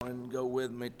morning, go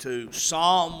with me to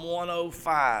Psalm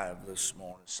 105 this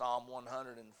morning. Psalm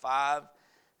 105,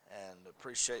 and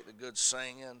appreciate the good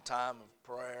singing, time of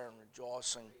prayer and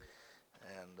rejoicing.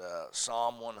 And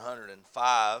Psalm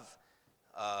 105,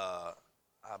 I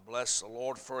bless the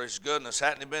Lord for His goodness.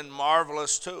 Hadn't He been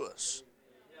marvelous to us?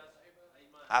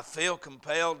 I feel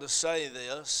compelled to say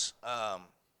this,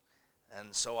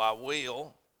 and so I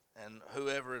will. And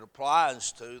whoever it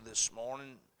applies to this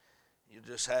morning, you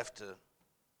just have to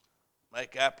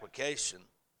make application.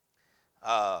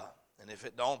 And if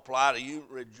it don't apply to you,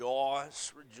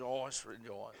 rejoice, rejoice,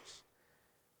 rejoice.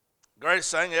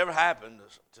 Greatest thing that ever happened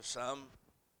to some,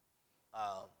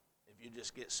 if you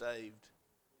just get saved.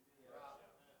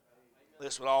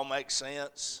 This would all make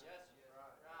sense.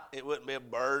 It wouldn't be a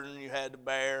burden you had to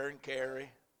bear and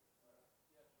carry.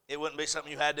 It wouldn't be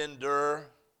something you had to endure.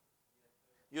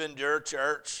 You endure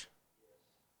church.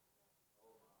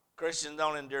 Christians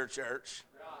don't endure church.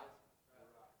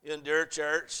 You endure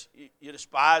church. You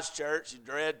despise church. You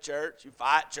dread church. You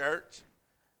fight church.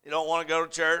 You don't want to go to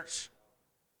church.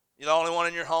 You're the only one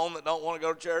in your home that don't want to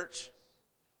go to church.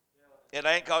 It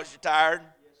ain't because you're tired.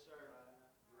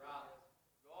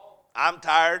 I'm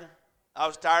tired. I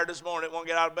was tired this morning. I didn't want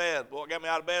to get out of bed. What got me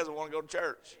out of bed is I want to go to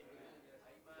church.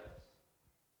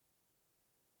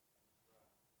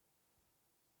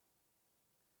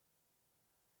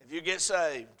 If you get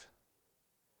saved,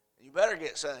 you better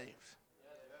get saved.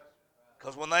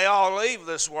 Because when they all leave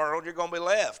this world, you're going to be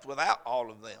left without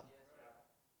all of them.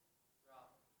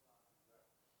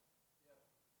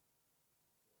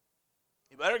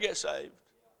 You better get saved.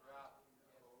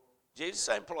 Jesus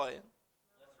ain't playing.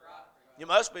 You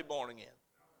must be born again.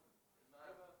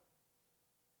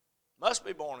 Must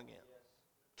be born again.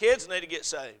 Kids need to get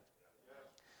saved.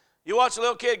 You watch a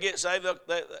little kid get saved,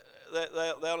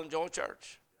 they'll enjoy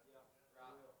church.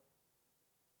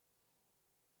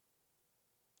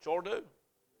 Sure do. Well,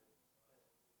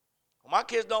 my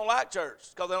kids don't like church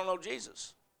because they don't know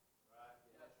Jesus.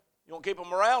 You want to keep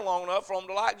them around long enough for them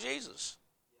to like Jesus.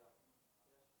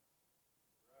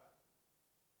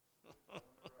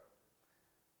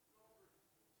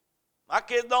 My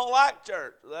kids don't like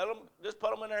church. Let them just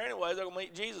put them in there anyway. They're going to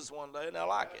meet Jesus one day and they'll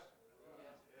like it.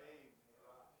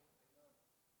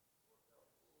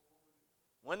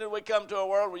 When did we come to a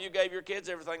world where you gave your kids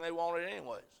everything they wanted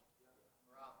anyways?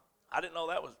 I didn't know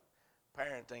that was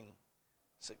parenting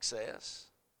success.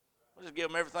 We'll just give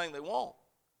them everything they want.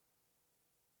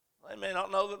 They may not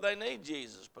know that they need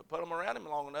Jesus, but put them around Him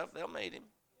long enough, they'll meet Him.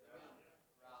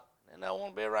 And they'll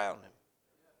want to be around Him.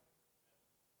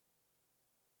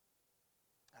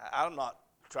 I'm not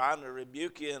trying to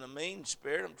rebuke you in a mean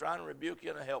spirit. I'm trying to rebuke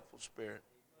you in a helpful spirit.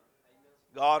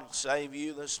 God save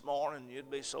you this morning.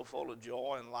 You'd be so full of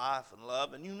joy and life and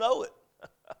love, and you know it.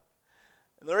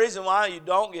 And the reason why you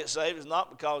don't get saved is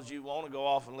not because you want to go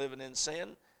off and living in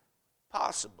sin.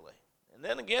 Possibly. And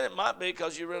then again, it might be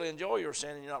because you really enjoy your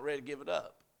sin and you're not ready to give it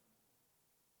up.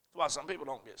 That's why some people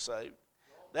don't get saved.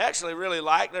 They actually really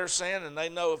like their sin, and they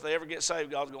know if they ever get saved,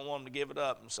 God's going to want them to give it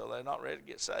up, and so they're not ready to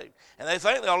get saved. And they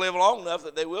think they'll live long enough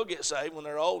that they will get saved when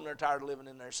they're old and they're tired of living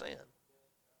in their sin.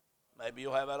 Maybe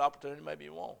you'll have that opportunity, maybe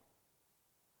you won't.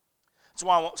 That's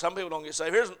why some people don't get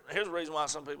saved. Here's the reason why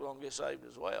some people don't get saved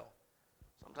as well.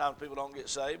 Sometimes people don't get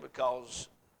saved because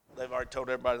they've already told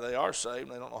everybody they are saved,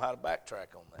 and they don't know how to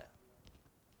backtrack on that.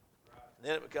 And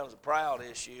then it becomes a proud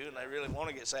issue, and they really want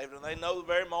to get saved, and they know the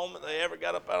very moment they ever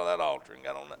got up out of that altar and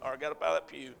got up out of that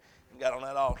pew and got on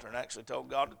that altar and actually told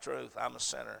God the truth, I'm a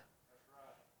sinner.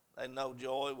 They know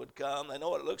joy would come. They know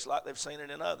what it looks like. They've seen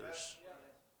it in others.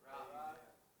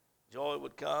 Joy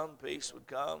would come, peace would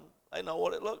come. They know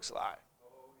what it looks like.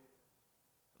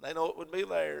 They know it would be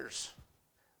theirs.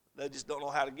 They just don't know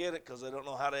how to get it because they don't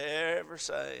know how to ever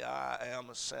say, I am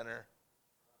a sinner,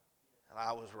 and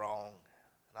I was wrong,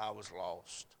 and I was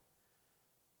lost.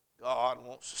 God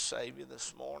wants to save you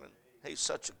this morning. He's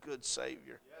such a good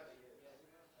Savior.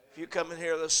 If you come in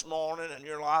here this morning and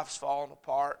your life's falling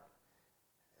apart,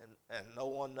 and no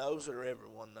one knows it or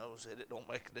everyone knows it, it don't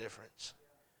make a difference.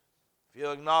 If you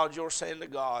acknowledge your sin to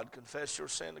God, confess your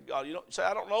sin to God. You don't say,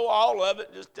 I don't know all of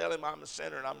it. Just tell Him I'm a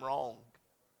sinner and I'm wrong.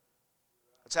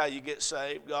 That's how you get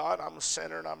saved. God, I'm a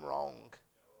sinner and I'm wrong.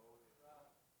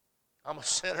 I'm a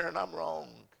sinner and I'm wrong.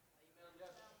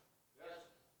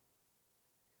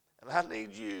 And I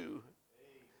need you.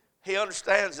 He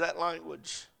understands that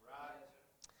language.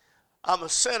 I'm a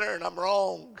sinner and I'm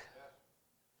wrong.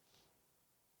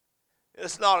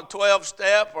 It's not a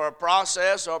 12-step or a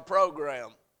process or a program.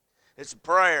 It's a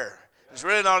prayer. It's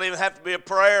really not even have to be a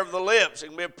prayer of the lips. It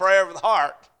can be a prayer of the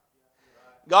heart.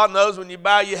 God knows when you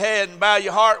bow your head and bow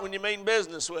your heart when you mean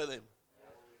business with Him.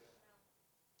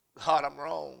 God, I'm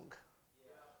wrong.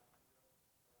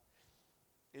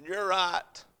 And you're right.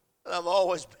 And I've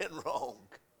always been wrong.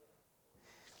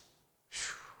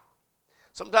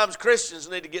 Sometimes Christians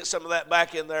need to get some of that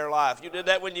back in their life. You did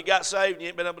that when you got saved and you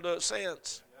ain't been able to do it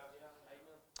since.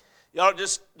 Y'all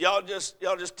just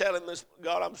tell him this,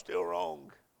 God, I'm still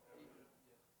wrong.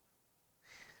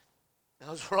 I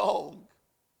was wrong.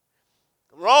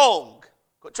 I'm wrong.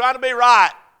 Quit trying to be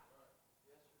right.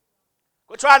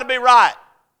 Quit trying to be right.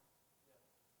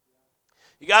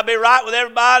 You got to be right with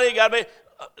everybody. You got to be,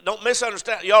 don't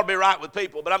misunderstand. You ought to be right with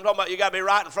people. But I'm talking about you got to be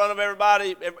right in front of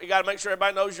everybody. You got to make sure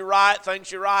everybody knows you're right,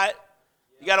 thinks you're right.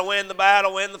 You got to win the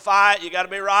battle, win the fight. You got to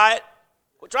be right.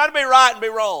 Quit trying to be right and be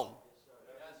wrong.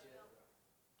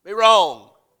 Be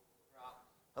wrong.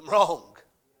 I'm wrong.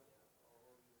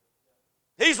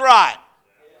 He's right.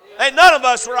 Ain't none of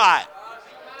us right.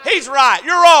 He's right.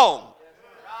 You're wrong.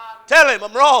 Tell him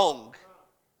I'm wrong.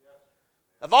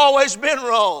 I've always been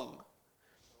wrong.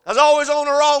 I was always on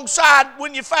the wrong side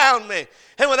when you found me.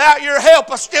 And without your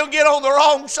help, I still get on the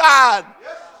wrong side.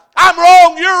 I'm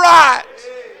wrong, you're right.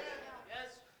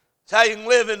 That's how you can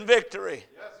live in victory.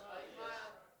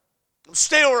 I'm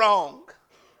still wrong.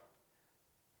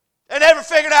 I never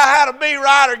figured out how to be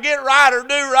right or get right or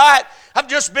do right. I've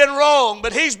just been wrong.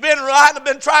 But he's been right and I've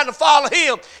been trying to follow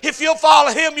him. If you'll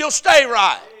follow him, you'll stay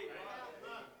right.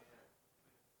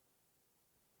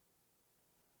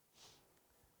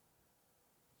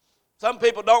 Some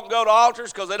people don't go to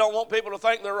altars because they don't want people to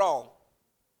think they're wrong.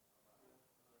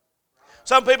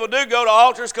 Some people do go to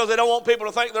altars because they don't want people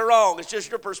to think they're wrong. It's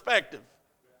just your perspective.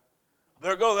 I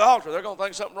better go to the altar. They're going to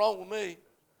think something wrong with me.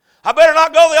 I better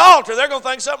not go to the altar. They're going to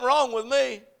think something wrong with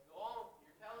me.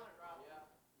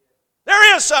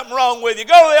 There is something wrong with you.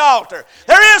 Go to the altar.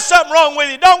 There is something wrong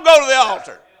with you. Don't go to the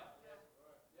altar.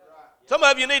 Some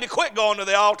of you need to quit going to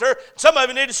the altar. Some of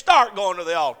you need to start going to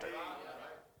the altar.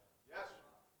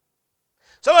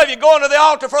 Some of you going to the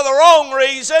altar for the wrong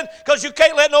reason because you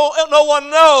can't let no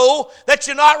one know that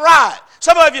you're not right.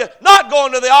 Some of you not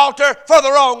going to the altar for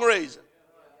the wrong reason.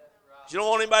 You don't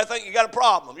want anybody to think you got a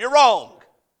problem. You're wrong.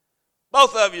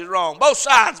 Both of you are wrong. Both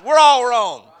sides. We're all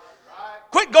wrong.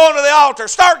 Quit going to the altar.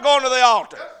 Start going to the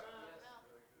altar.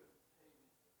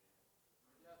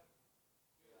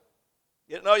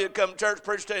 You didn't know you'd come to church,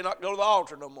 preach to you, not go to the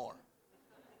altar no more.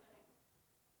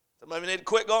 Some of you need to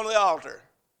quit going to the altar.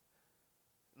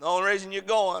 The only reason you're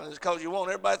going is because you want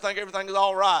everybody to think everything is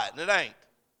all right, and it ain't.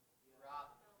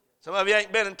 Some of you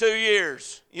ain't been in 2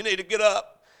 years. You need to get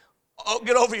up,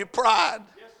 get over your pride.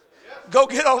 Go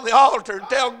get on the altar and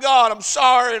tell God, I'm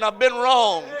sorry and I've been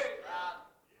wrong.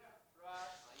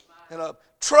 And a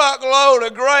truckload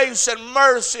of grace and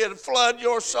mercy will flood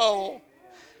your soul.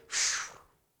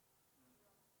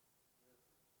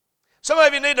 Some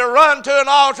of you need to run to an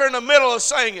altar in the middle of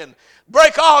singing.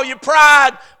 Break all your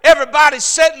pride. Everybody's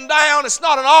sitting down. It's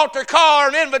not an altar call or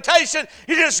an invitation.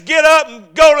 You just get up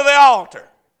and go to the altar.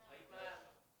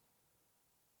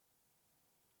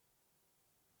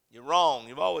 You're wrong.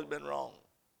 You've always been wrong.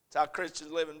 That's how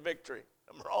Christians live in victory.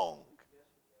 I'm wrong.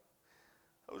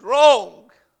 I was wrong.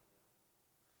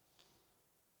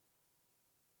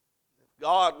 If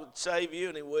God would save you,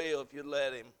 and he will if you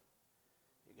let him,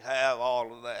 you can have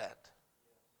all of that.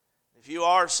 If you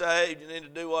are saved, you need to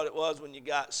do what it was when you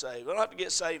got saved. You don't have to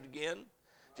get saved again.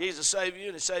 Jesus saved you,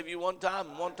 and he saved you one time,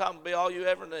 and one time will be all you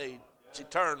ever need. It's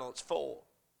eternal. It's full.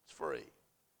 It's free. You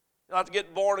don't have to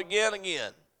get born again.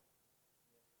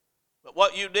 But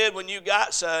what you did when you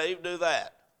got saved, do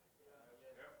that.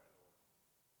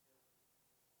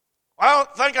 I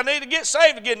don't think I need to get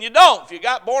saved again. You don't. If you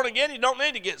got born again, you don't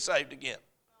need to get saved again.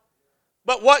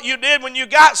 But what you did when you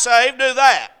got saved, do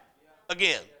that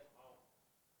again.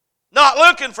 Not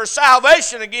looking for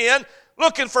salvation again,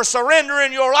 looking for surrender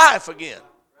in your life again.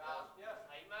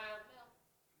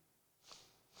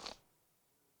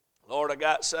 Lord, I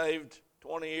got saved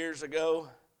 20 years ago,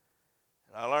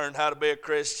 and I learned how to be a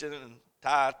Christian and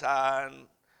tie and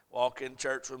walk in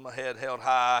church with my head held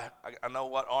high. I know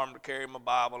what arm to carry my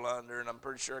Bible under, and I'm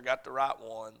pretty sure I got the right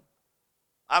one.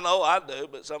 I know I do,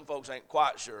 but some folks ain't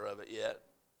quite sure of it yet.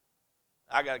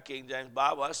 I got a King James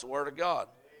Bible. That's the Word of God.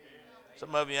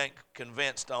 Some of you ain't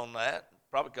convinced on that,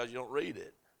 probably because you don't read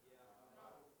it.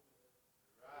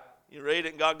 You read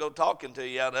it and God go talking to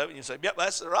you out of it, and you say, yep,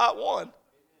 that's the right one.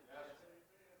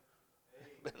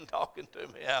 He's been talking to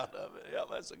me out of it. Yep,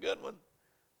 that's a good one.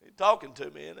 He's talking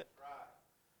to me in it.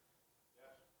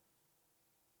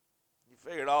 You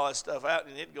figured all that stuff out,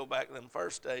 and you need to go back to them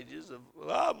first stages of, well,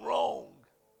 I'm wrong.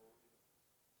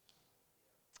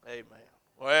 Amen.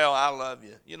 Well, I love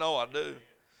you. You know I do.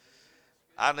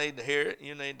 I need to hear it.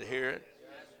 You need to hear it.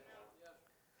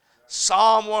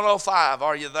 Psalm 105,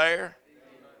 are you there?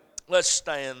 Let's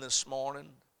stand this morning.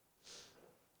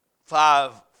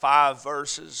 Five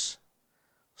verses.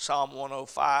 Psalm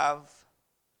 105.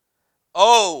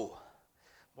 Oh,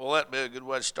 well, that'd be a good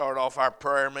way to start off our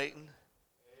prayer meeting.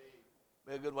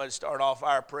 Be a good way to start off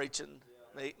our preaching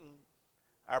meeting,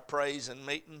 our praise and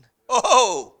meeting.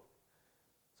 Oh,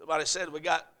 somebody said we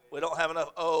don't have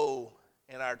enough oh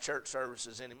in our church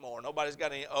services anymore. Nobody's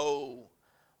got any oh.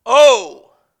 Oh,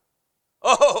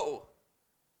 oh,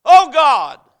 oh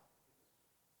God.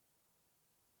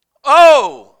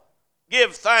 Oh,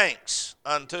 give thanks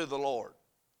unto the Lord.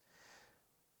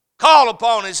 Call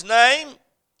upon his name.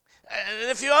 And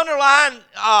if you underline,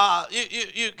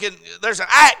 you can. There's an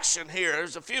action here.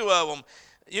 There's a few of them.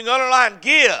 You can underline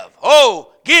give.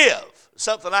 Oh, give.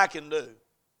 Something I can do.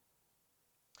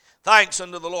 Thanks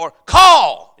unto the Lord.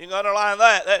 Call. You can underline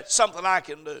that. That's something I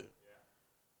can do.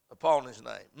 Upon his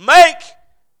name. Make.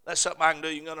 That's something I can do.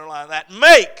 You can underline that.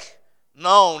 Make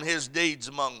known his deeds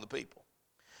among the people.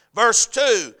 Verse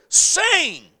 2.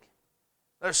 Sing.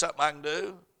 There's something I can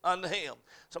do unto him.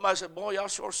 Somebody said, boy, y'all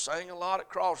sure sing a lot at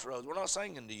Crossroads. We're not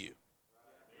singing to you.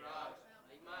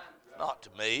 Not to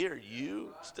me or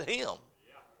you. It's to him.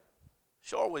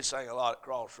 Sure, we sing a lot at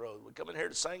Crossroads. We come in here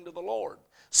to sing to the Lord.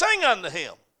 Sing unto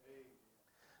him.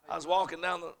 I was walking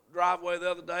down the driveway the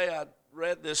other day. I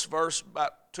read this verse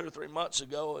about 2 or 3 months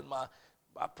ago in my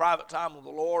private time with the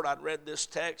Lord. I'd read this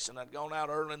text, and I'd gone out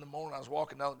early in the morning. I was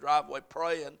walking down the driveway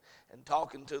praying and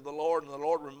talking to the Lord, and the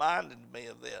Lord reminded me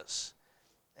of this.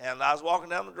 And I was walking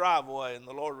down the driveway, and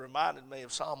the Lord reminded me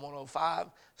of Psalm 105,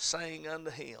 sing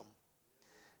unto him.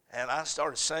 And I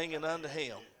started singing unto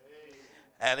him.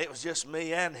 And it was just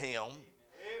me and him,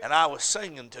 and I was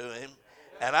singing to him.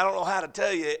 And I don't know how to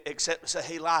tell you except to say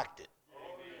he liked it.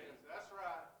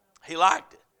 He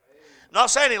liked it. I'm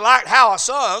not saying he liked how I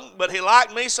sung, but he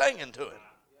liked me singing to him.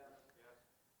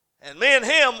 And me and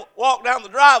him walked down the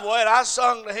driveway, and I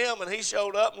sung to him, and he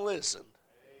showed up and listened.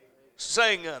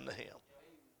 Sing unto him.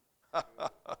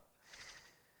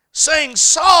 Sing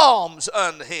psalms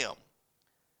unto him.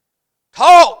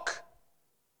 Talk.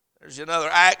 There's another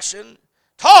action.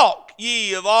 Talk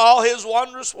ye of all his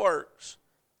wondrous works.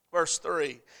 Verse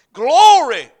 3.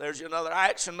 Glory. There's another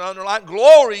action to underline.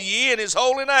 Glory ye in his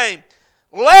holy name.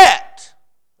 Let.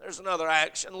 There's another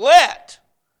action. Let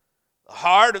the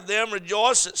heart of them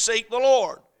rejoice that seek the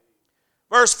Lord.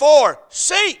 Verse 4.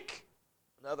 Seek.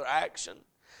 Another action.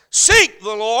 Seek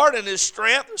the Lord in his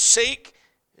strength. Seek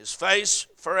his face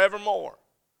forevermore.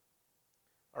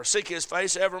 Or seek his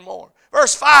face evermore.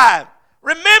 Verse 5.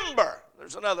 Remember.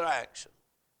 There's another action.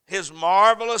 His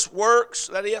marvelous works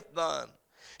that he hath done.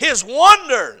 His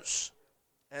wonders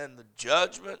and the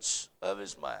judgments of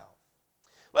his mouth.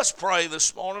 Let's pray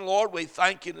this morning. Lord, we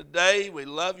thank you today. We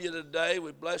love you today.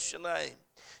 We bless your name.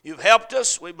 You've helped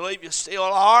us. We believe you still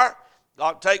are.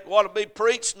 God, take what will be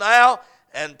preached now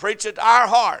and preach it to our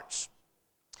hearts.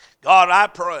 God, I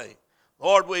pray.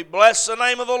 Lord, we bless the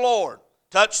name of the Lord.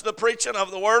 Touch the preaching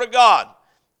of the Word of God.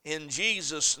 In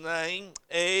Jesus' name,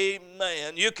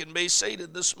 amen. You can be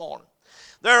seated this morning.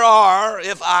 There are,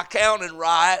 if I counted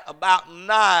right, about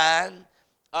 9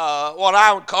 what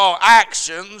I would call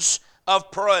actions of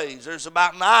praise. There's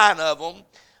about 9 of them.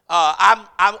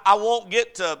 I won't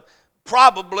get to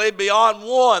probably beyond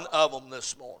one of them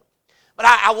this morning. But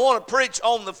I want to preach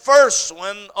on the first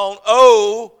one, on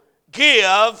oh,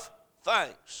 give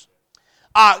thanks.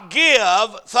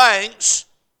 Give thanks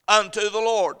unto the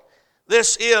Lord.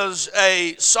 This is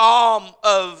a psalm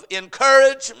of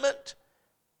encouragement.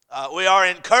 We are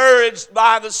encouraged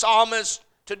by the psalmist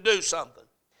to do something.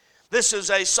 This is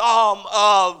a psalm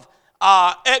of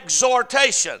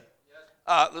exhortation.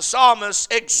 The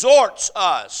psalmist exhorts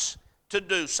us to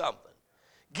do something.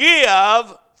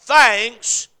 Give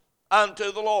thanks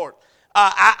unto the Lord.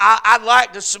 I'd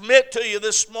like to submit to you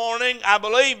this morning, I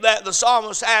believe that the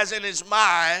psalmist has in his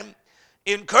mind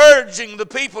encouraging the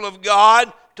people of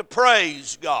God to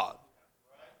praise God.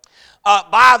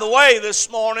 By the way, this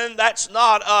morning, that's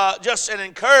not just an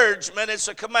encouragement, it's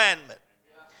a commandment.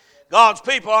 God's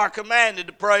people are commanded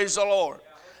to praise the Lord.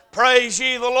 Praise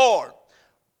ye the Lord.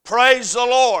 Praise the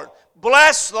Lord.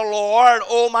 Bless the Lord,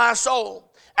 O my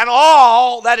soul. And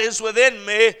all that is within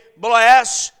me,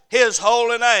 bless his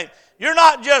holy name. You're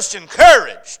not just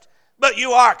encouraged, but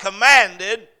you are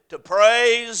commanded to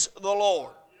praise the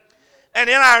Lord. And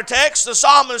in our text, the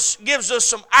psalmist gives us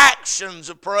some actions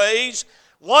of praise.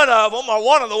 One of them, or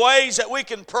one of the ways that we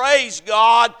can praise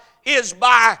God, is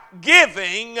by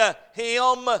giving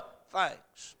him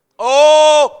thanks.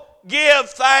 Oh, give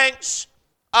thanks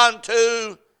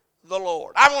unto the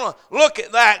Lord. I want to look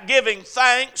at that, giving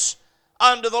thanks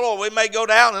unto the Lord. We may go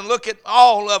down and look at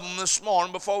all of them this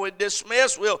morning before we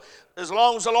dismiss. As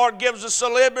long as the Lord gives us the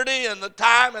liberty and the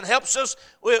time and helps us,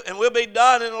 we'll be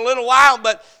done in a little while.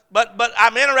 But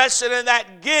I'm interested in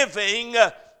that giving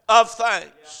of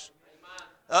thanks.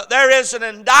 There is an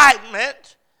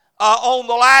indictment on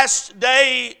the last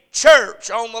day church,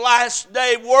 on the last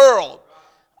day world,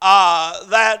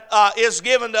 that is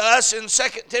given to us in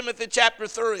 2 Timothy chapter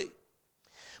 3.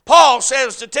 Paul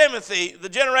says to Timothy, the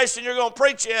generation you're going to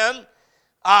preach in,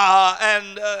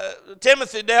 and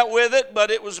Timothy dealt with it,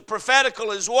 but it was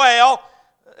prophetical as well.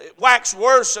 It waxed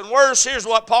worse and worse. Here's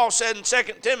what Paul said in 2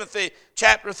 Timothy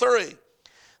chapter 3.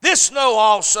 This know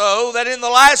also, that in the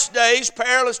last days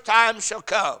perilous times shall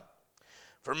come.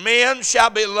 For men shall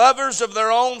be lovers of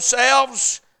their own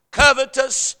selves,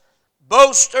 covetous,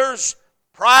 boasters,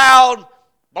 proud,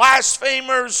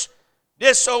 blasphemers,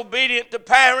 disobedient to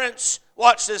parents.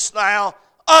 Watch this now.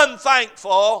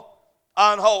 Unthankful,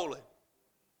 unholy.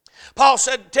 Paul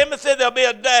said, Timothy, there'll be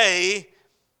a day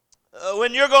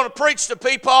when you're going to preach to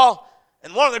people,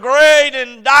 and one of the great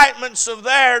indictments of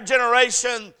their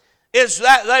generation is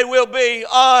that they will be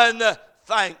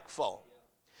unthankful.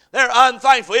 They're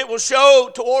unthankful. It will show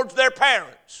towards their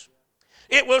parents.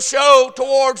 It will show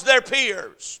towards their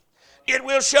peers. It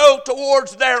will show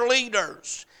towards their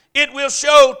leaders. It will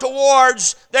show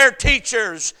towards their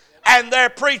teachers and their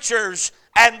preachers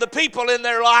and the people in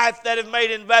their life that have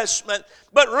made investment.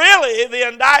 But really, the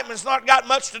indictment's not got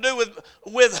much to do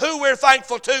with who we're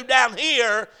thankful to down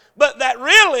here, but that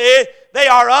really they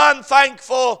are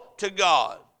unthankful to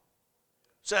God.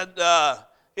 Said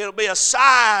it'll be a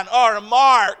sign or a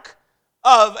mark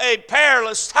of a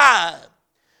perilous time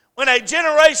when a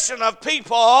generation of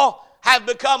people have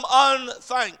become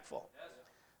unthankful.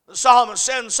 The psalmist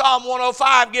said in Psalm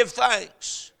 105, give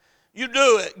thanks. You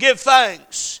do it. Give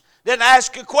thanks. Didn't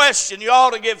ask a question. You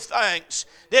ought to give thanks.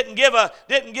 Didn't give a,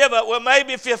 well,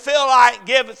 maybe if you feel like,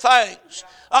 give thanks.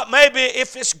 Maybe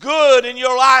if it's good in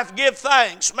your life, give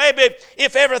thanks. Maybe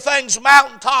if everything's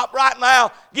mountaintop right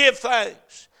now, give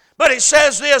thanks. But he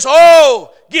says this,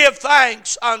 oh, give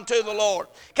thanks unto the Lord.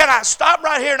 Can I stop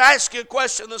right here and ask you a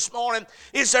question this morning?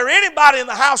 Is there anybody in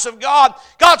the house of God,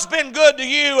 God's been good to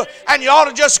you, and you ought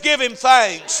to just give him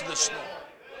thanks this morning?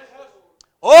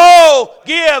 Oh,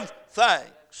 give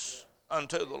thanks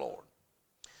unto the Lord.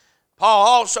 Paul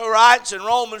also writes in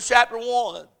Romans chapter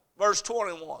 1, verse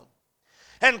 21,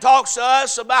 and talks to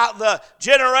us about the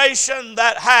generation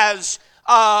that has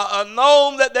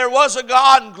known that there was a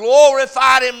God and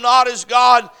glorified him not as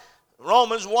God.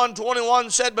 Romans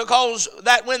 1:21 said, because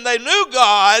that when they knew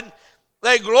God,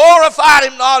 they glorified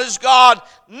him not as God,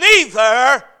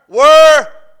 neither were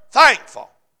thankful.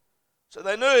 So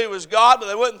they knew he was God, but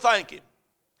they wouldn't thank him.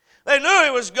 They knew he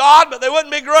was God, but they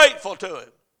wouldn't be grateful to him.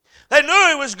 They knew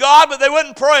he was God, but they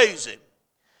wouldn't praise him.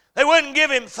 They wouldn't give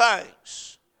him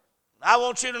thanks. I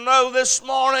want you to know this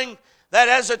morning that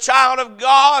as a child of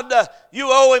God, you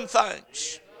owe him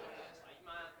thanks.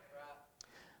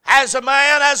 As a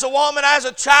man, as a woman, as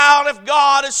a child, if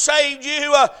God has saved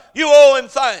you, you owe him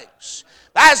thanks.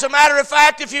 As a matter of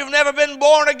fact, if you've never been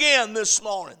born again this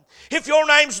morning, if your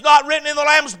name's not written in the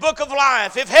Lamb's Book of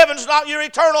Life, if heaven's not your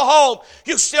eternal home,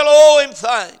 you still owe him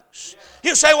thanks.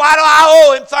 You say, why do I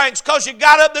owe him thanks? Because you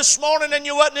got up this morning and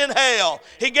you wasn't in hell.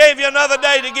 He gave you another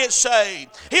day to get saved.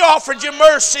 He offered you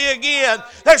mercy again.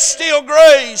 There's still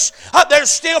grace. There's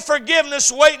still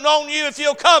forgiveness waiting on you if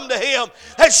you'll come to him.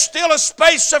 There's still a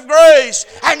space of grace,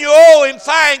 and you owe him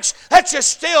thanks that you're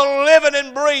still living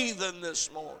and breathing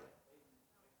this morning.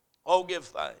 Oh, give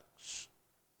thanks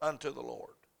unto the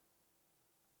Lord.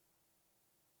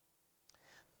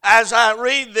 As I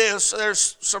read this,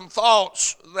 there's some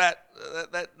thoughts that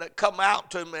come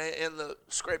out to me in the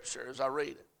Scripture as I read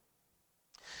it.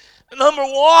 Number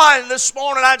one, this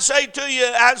morning I'd say to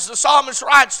you, as the psalmist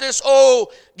writes this,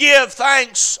 oh, give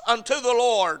thanks unto the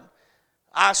Lord,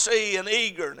 I see an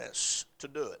eagerness to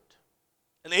do it.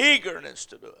 An eagerness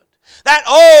to do it. That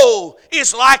oh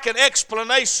is like an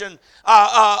explanation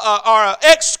or an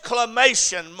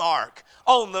exclamation mark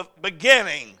on the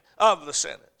beginning of the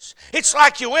sentence. It's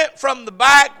like you went from the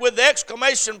back with the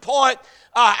exclamation point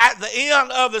at the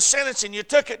end of the sentence, and you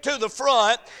took it to the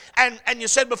front, and you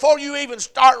said, before you even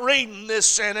start reading this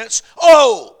sentence,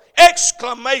 oh,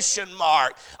 exclamation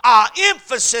mark,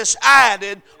 emphasis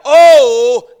added,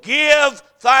 oh, give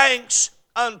thanks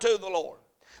unto the Lord.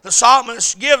 The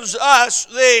psalmist gives us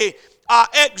the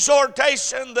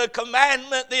exhortation, the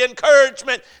commandment, the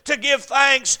encouragement to give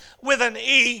thanks with an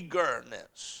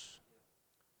eagerness.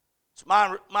 It's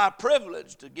my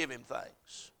privilege to give him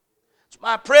thanks. It's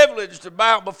my privilege to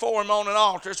bow before Him on an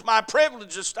altar. It's my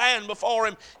privilege to stand before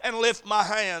Him and lift my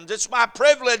hands. It's my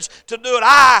privilege to do it.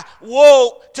 I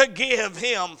want to give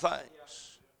Him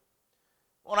thanks.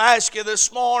 I want to ask you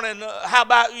this morning, how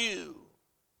about you?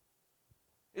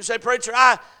 You say, preacher,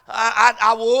 I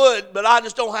would, but I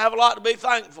just don't have a lot to be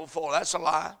thankful for. That's a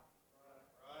lie.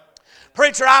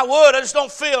 Preacher, I would, I just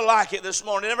don't feel like it this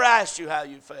morning. Never asked you how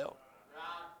you felt.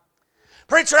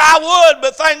 Preacher, I would,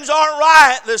 but things aren't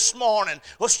right this morning.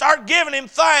 Well, start giving Him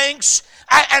thanks,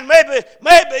 and maybe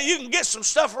you can get some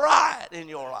stuff right in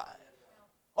your life.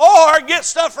 Or get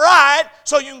stuff right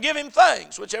so you can give Him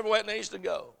thanks, whichever way it needs to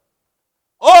go.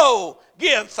 Oh,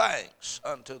 give thanks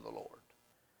unto the Lord.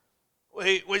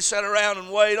 We sit around and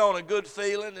wait on a good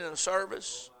feeling in a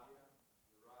service.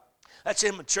 That's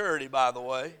immaturity, by the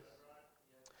way.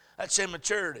 That's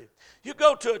immaturity. You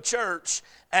go to a church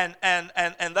and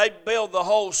they build the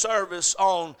whole service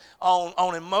on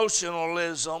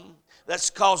emotionalism. That's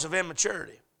because of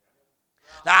immaturity.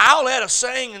 Now, I'll let us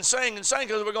sing and sing and sing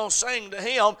because we're going to sing to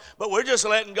Him, but we're just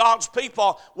letting God's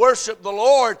people worship the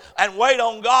Lord and wait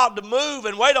on God to move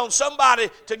and wait on somebody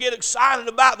to get excited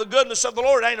about the goodness of the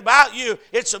Lord. It ain't about you,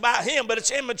 it's about Him, but it's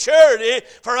immaturity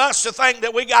for us to think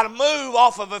that we got to move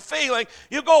off of a feeling.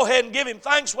 You go ahead and give Him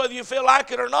thanks whether you feel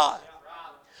like it or not.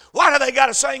 Why do they got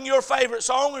to sing your favorite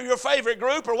song or your favorite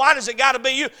group, or why does it got to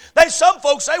be you? Some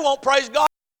folks, they won't praise God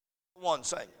one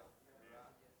singing.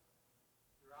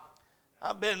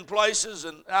 I've been in places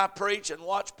and I preach and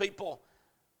watch people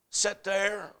sit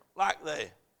there like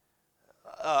they,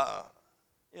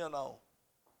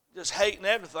 just hating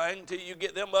everything until you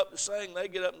get them up to sing. They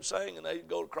get up and sing and they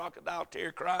go to crocodile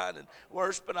tear crying and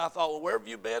worshiping. I thought, well, where have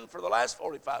you been for the last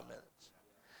 45 minutes?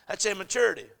 That's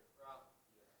immaturity.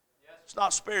 It's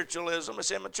not spiritualism,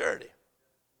 it's immaturity.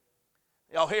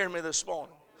 Y'all hearing me this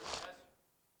morning?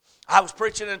 I was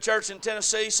preaching in a church in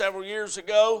Tennessee several years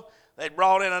ago. They'd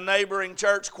brought in a neighboring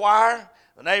church choir.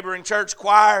 The neighboring church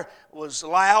choir was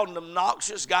loud and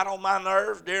obnoxious, got on my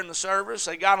nerves during the service.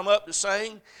 They got them up to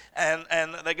sing, and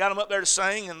they got them up there to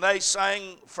sing, and they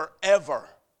sang forever.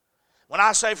 When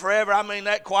I say forever, I mean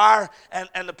that choir,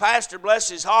 and the pastor, bless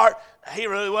his heart, he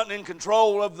really wasn't in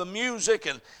control of the music,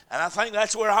 and I think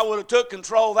that's where I would have took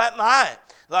control that night.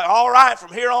 Like, all right,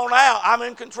 from here on out, I'm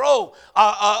in control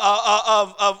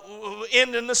of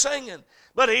ending the singing.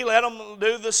 But he let them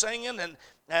do the singing,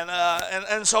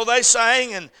 and so they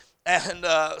sang and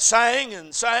sang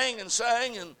and sang and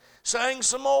sang and sang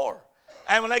some more.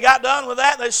 And when they got done with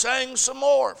that, they sang some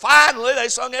more. Finally, they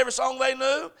sung every song they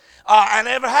knew and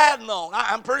ever had known.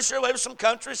 I'm pretty sure there was some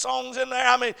country songs in there.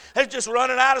 I mean, they're just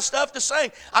running out of stuff to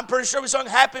sing. I'm pretty sure we sung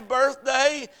Happy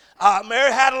Birthday.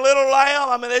 Mary Had a Little Lamb.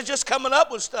 I mean, they're just coming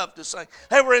up with stuff to sing.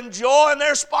 They were enjoying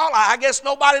their spotlight. I guess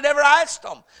nobody had ever asked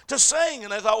them to sing,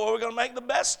 and they thought, well, we're going to make the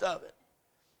best of it.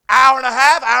 Hour and a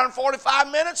half, hour and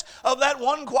 45 minutes of that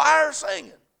one choir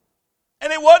singing.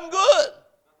 And it wasn't good.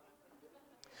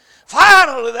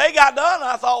 Finally, they got done, and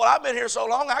I thought, well, I've been here so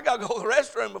long, I got to go to the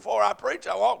restroom before I preach.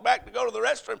 I walked back to go to the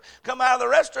restroom, come out of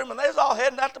the restroom, and they was all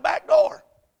heading out the back door.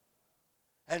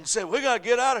 And said, we got to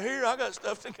get out of here. I got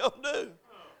stuff to go do.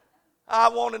 I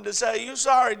wanted to say, you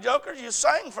sorry jokers, you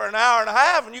sang for an hour and a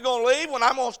half, and you're going to leave when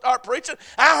I'm going to start preaching.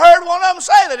 I heard one of them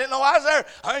say, they didn't know I was there.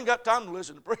 I ain't got time to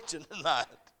listen to preaching tonight.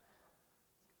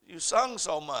 You sung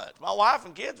so much. My wife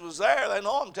and kids was there. They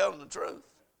know I'm telling the truth.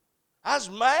 I was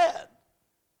mad.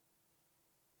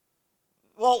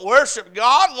 Won't worship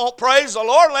God, won't praise the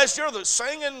Lord unless you're the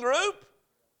singing group?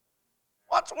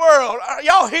 What's the world? Are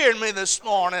y'all hearing me this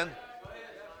morning?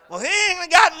 Well, He ain't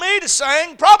got me to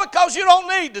sing, probably because you don't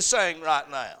need to sing right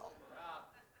now.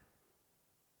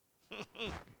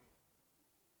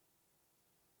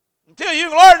 Until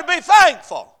you learn to be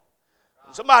thankful.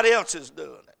 Somebody else is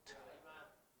doing it.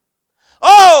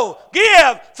 Oh,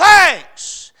 give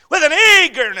thanks with an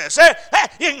eagerness.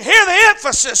 You can hear the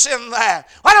emphasis in that.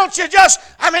 Why don't you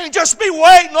just be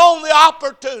waiting on the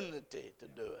opportunity to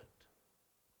do it.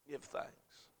 Give thanks.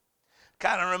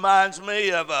 Kind of reminds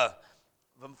me of a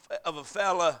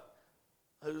fella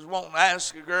who's wanting to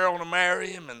ask a girl to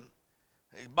marry him, and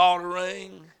he bought a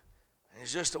ring, and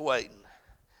he's just waiting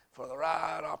for the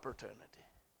right opportunity.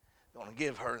 Going to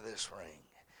give her this ring.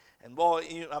 And boy,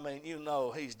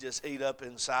 he's just eat up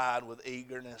inside with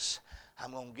eagerness.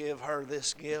 I'm going to give her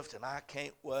this gift, and I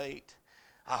can't wait.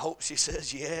 I hope she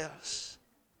says yes.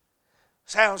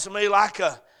 Sounds to me like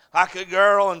a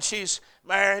girl, and she's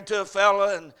married to a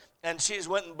fella, and she's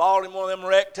went and bought him one of them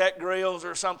Rec-Tec grills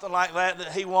or something like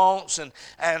that he wants. And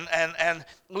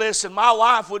listen, my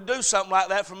wife would do something like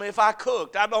that for me if I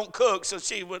cooked. I don't cook, so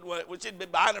she'd be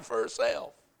buying it for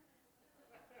herself.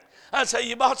 I'd say,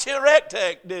 you bought you a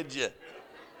Rectech, did you?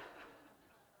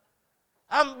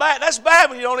 I'm bad. That's bad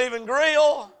when you don't even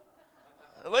grill.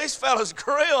 At least fellas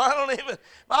grill. I don't even.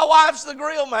 My wife's the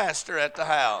grill master at the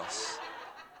house.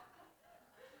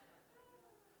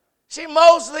 She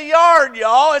mows the yard,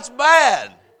 y'all. It's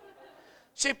bad.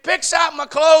 She picks out my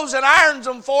clothes and irons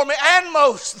them for me and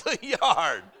mows the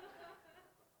yard.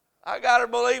 I got her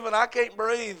believing I can't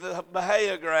breathe the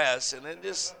bahia grass, and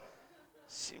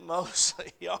she mows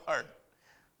the yard.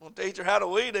 I'm going to teach her how to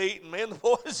weed eat, and me and the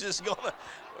boys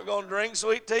we're going to drink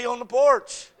sweet tea on the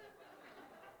porch.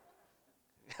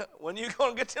 When you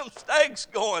going to get them steaks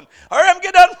going? Hurry up and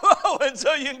get done mowing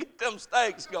so you can get them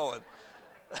steaks going.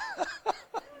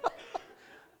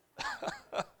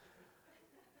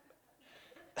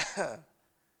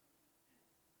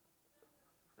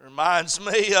 Reminds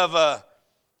me of a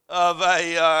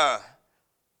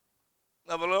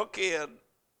little kid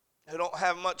who don't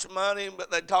have much money, but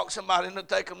they talk somebody into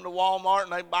take them to Walmart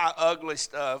and they buy ugly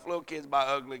stuff. Little kids buy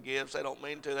ugly gifts. They don't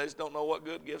mean to. They just don't know what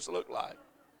good gifts look like.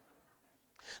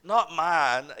 Not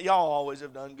mine. Y'all always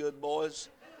have done good, boys.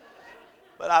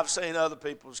 But I've seen other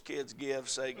people's kids'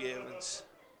 gifts they give. It's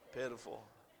pitiful.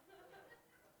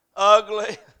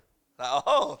 Ugly.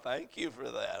 Oh, thank you for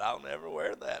that. I'll never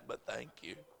wear that, but thank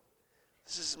you.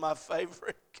 This is my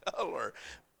favorite color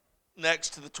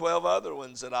next to the 12 other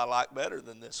ones that I like better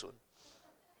than this one.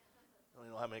 I don't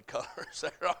even know how many colors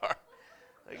there are.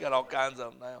 They got all kinds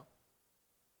of them now.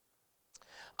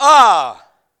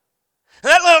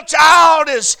 That little child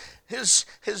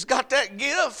has got that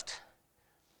gift.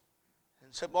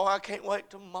 And said, boy, I can't wait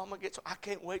till Mama gets, I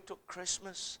can't wait till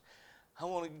Christmas. I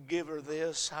want to give her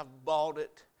this. I've bought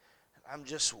it. I'm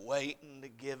just waiting to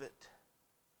give it.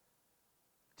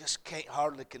 Just can't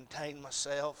hardly contain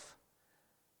myself.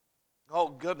 Oh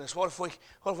goodness, what if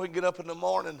we get up in the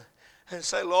morning and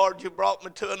say, Lord, you brought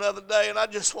me to another day and I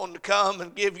just wanted to come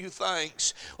and give you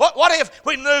thanks. What if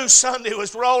we knew Sunday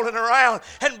was rolling around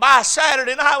and by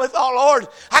Saturday night we thought, Lord,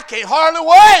 I can't hardly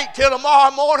wait till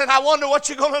tomorrow morning. I wonder what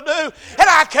you're going to do. And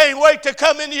I can't wait to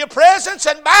come into your presence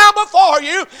and bow before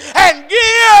you and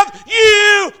give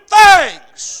you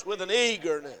thanks with an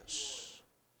eagerness.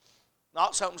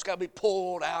 Not something's got to be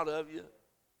pulled out of you.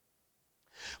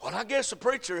 Well, I guess the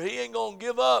preacher, he ain't going to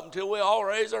give up until we all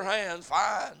raise our hands.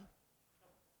 Fine.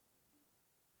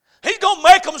 He's going to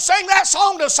make them sing that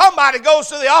song till somebody goes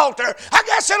to the altar. I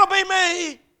guess it'll be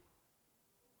me.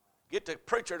 Get the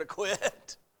preacher to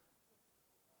quit.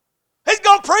 He's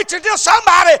going to preach until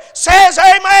somebody says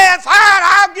amen. Fine,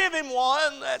 I'll give him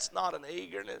one. That's not an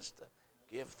eagerness to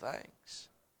give thanks.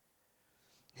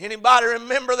 Anybody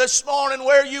remember this morning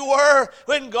where you were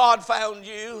when God found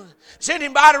you? Does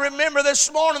anybody remember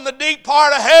this morning the deep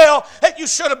part of hell that you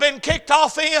should have been kicked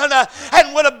off in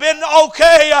and would have been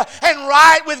okay and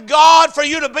right with God for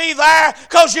you to be there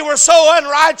because you were so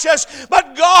unrighteous?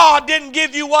 But God didn't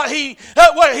give you what He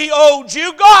owed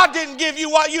you. God didn't give you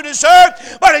what you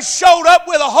deserved, but He showed up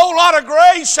with a whole lot of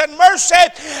grace and mercy,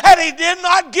 and He did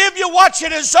not give you what you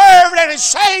deserved, and He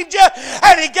saved you,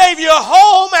 and He gave you a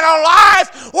home and a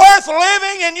life worth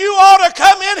living, and you ought to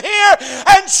come in here,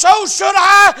 and so should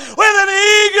I, with an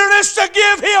eagerness to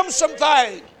give Him some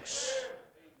thanks.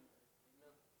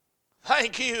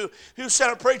 Thank you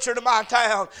sent a preacher to my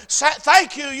town.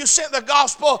 Thank you sent the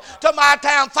gospel to my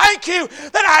town. Thank you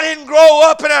that I didn't grow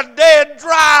up in a dead,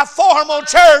 dry, formal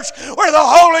church where the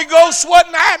Holy Ghost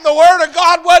wasn't at and the Word of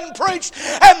God wasn't preached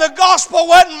and the gospel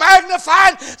wasn't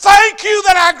magnified. Thank you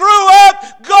that I grew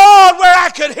up, God, where I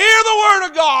could hear the Word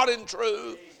of God in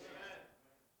truth.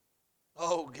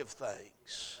 Oh, give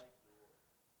thanks.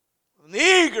 With an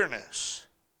eagerness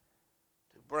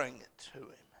to bring it to Him.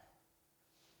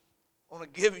 I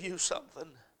want to give you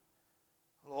something,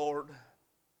 Lord.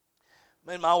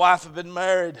 Me and my wife have been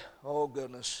married. Oh,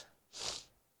 goodness.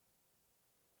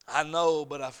 I know,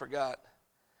 but I forgot.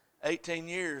 18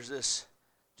 years this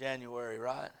January,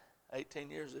 right? 18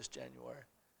 years this January.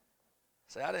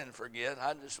 See, I didn't forget.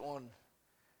 I just wanted.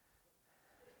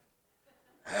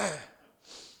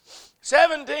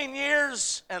 17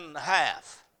 years and a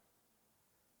half.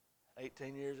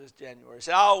 18 years this January.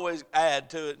 See, I always add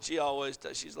to it,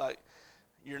 and she's like,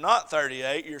 you're not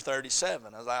 38, you're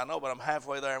 37. I was like, I know, but I'm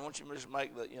halfway there. I want you to just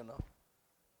make the,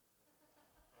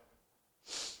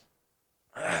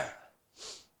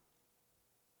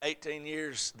 18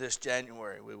 years this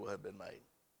January we will have been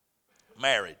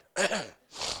married.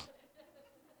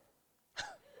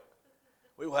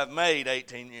 We will have made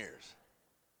 18 years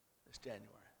this January.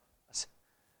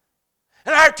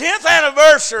 And our 10th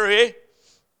anniversary,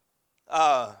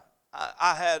 I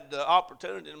had the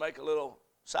opportunity to make a little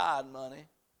side money.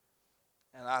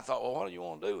 And I thought, well, what do you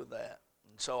want to do with that?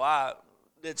 And so I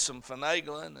did some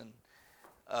finagling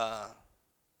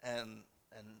and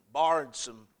borrowed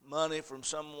some money from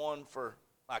someone for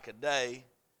like a day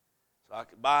so I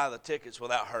could buy the tickets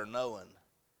without her knowing.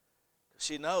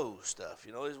 She knows stuff.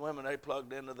 You know, these women, they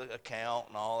plugged into the account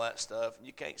and all that stuff, and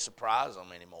you can't surprise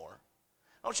them anymore.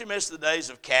 Don't you miss the days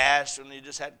of cash when you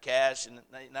just had cash, and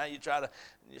now you try to,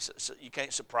 you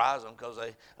can't surprise them because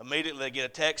they immediately get a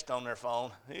text on their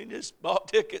phone. You just bought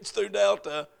tickets through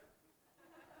Delta.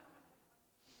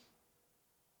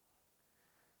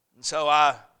 And so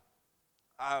I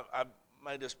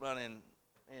made this money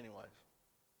anyways.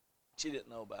 She didn't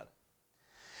know about it.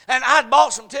 And I'd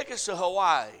bought some tickets to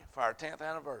Hawaii for our 10th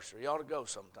anniversary. You ought to go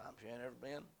sometime if you ain't ever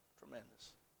been.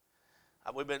 Tremendous.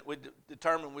 We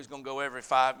determined we was going to go every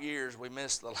 5 years. We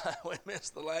missed the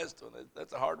last one.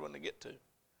 That's a hard one to get to.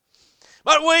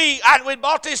 But we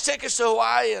bought these tickets to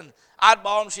Hawaii, and I'd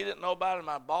bought them. She didn't know about them.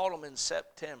 I bought them in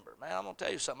September. Man, I'm going to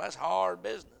tell you something. That's hard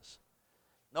business.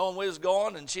 Knowing we was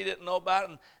going, and she didn't know about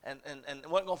it, and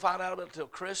wasn't going to find out about it until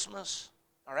Christmas.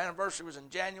 Our anniversary was in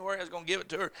January. I was going to give it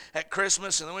to her at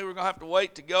Christmas, and then we were going to have to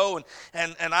wait to go.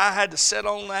 And I had to sit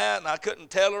on that, and I couldn't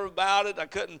tell her about it. I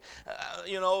couldn't,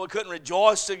 we couldn't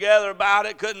rejoice together about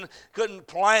it. Couldn't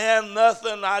plan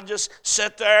nothing. I just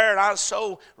sat there, and I was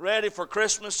so ready for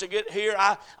Christmas to get here.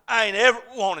 I ain't ever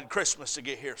wanted Christmas to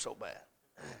get here so bad.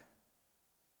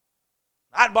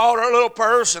 I bought her a little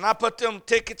purse, and I put them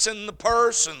tickets in the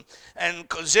purse and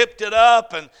zipped it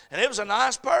up, and it was a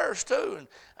nice purse too.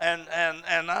 And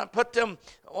I put them,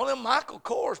 one of them Michael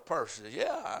Kors purses.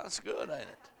 Yeah, that's good, ain't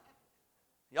it?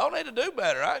 Y'all need to do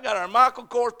better. I got our Michael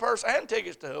Kors purse and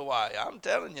tickets to Hawaii. I'm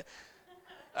telling you,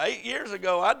 8 years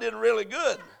ago I did really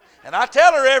good. And I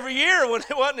tell her every year when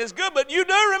it wasn't as good, but you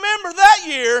do remember that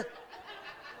year.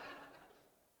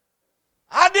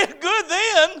 I did good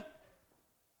then.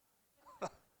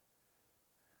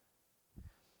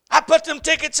 I put them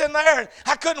tickets in there, and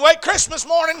I couldn't wait Christmas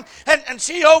morning, and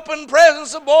she opened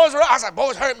presents, the boys were, I was like,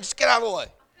 boys, hurry up, just get out of the way.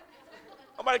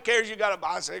 Nobody cares you got a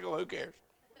bicycle, who cares?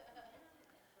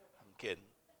 I'm kidding.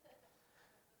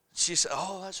 She said,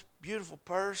 oh, that's a beautiful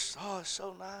purse. Oh, it's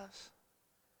so nice.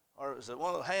 Or it was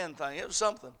one of the hand things. It was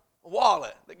something, a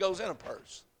wallet that goes in a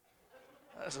purse.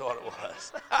 That's what it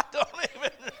was. I don't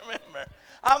even remember.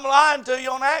 I'm lying to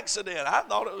you on accident. I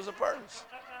thought it was a purse.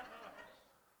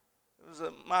 It was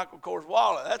a Michael Kors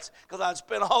wallet. That's because I'd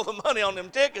spent all the money on them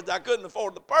tickets. I couldn't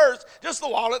afford the purse, just the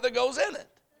wallet that goes in it.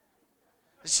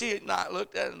 She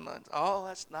looked at it and went, oh,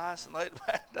 that's nice, and laid it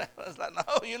back down. I was like,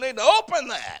 no, you need to open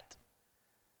that.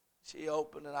 She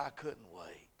opened it. I couldn't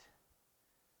wait.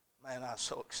 Man, I was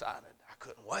so excited. I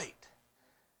couldn't wait.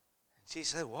 And she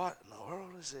said, what in the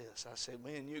world is this? I said,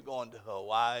 me and you going to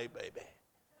Hawaii, baby.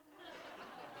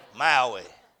 Maui.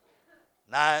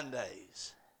 9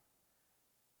 days.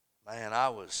 Man, I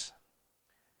was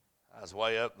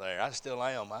way up there. I still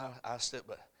am. But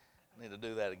I need to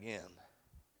do that again.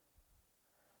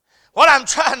 What I'm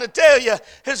trying to tell you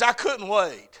is I couldn't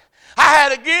wait. I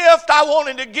had a gift I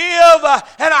wanted to give,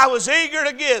 and I was eager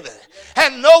to give it.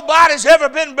 And nobody's ever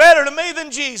been better to me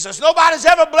than Jesus. Nobody's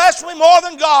ever blessed me more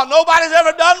than God. Nobody's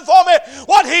ever done for me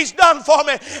what He's done for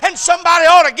me. And somebody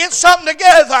ought to get something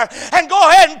together and go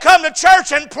ahead and come to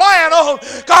church and plan. Oh,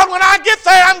 God, when I get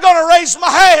there, I'm going to raise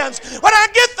my hands. When I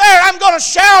get there, I'm going to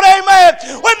shout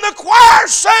amen. When the choir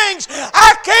sings,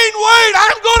 I can't wait.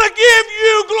 I'm going to give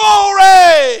you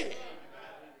glory.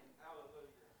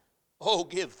 Oh,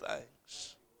 give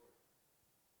thanks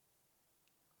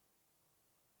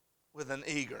with an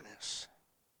eagerness.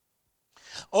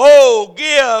 Oh,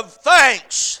 give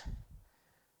thanks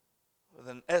with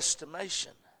an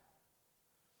estimation.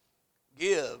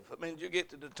 Give. I mean, you get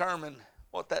to determine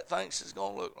what that thanks is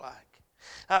going to look like.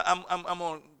 I'm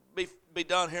going to be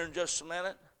done here in just a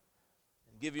minute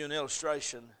and give you an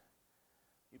illustration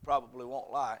you probably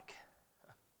won't like.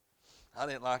 I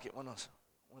didn't like it when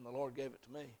the Lord gave it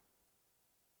to me.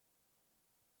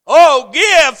 Oh,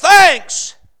 give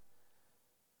thanks.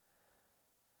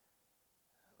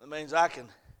 That means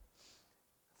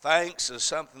thanks is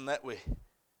something that we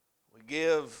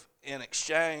give in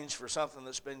exchange for something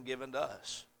that's been given to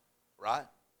us, right?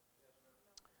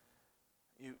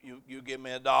 You give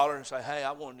me $1 and say, hey,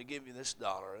 I wanted to give you this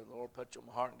 $1. And the Lord put you on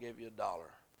my heart and gave you $1.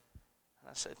 And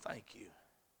I say, thank you.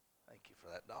 Thank you for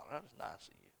that $1. That was nice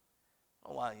of you. I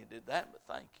don't know why you did that, but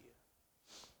thank you.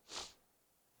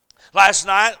 Last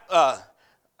night,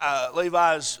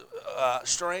 Levi's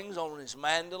strings on his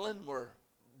mandolin were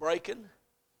breaking,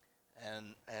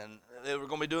 And they were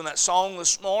going to be doing that song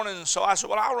this morning. And so I said,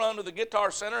 well, I'll run to the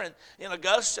Guitar Center in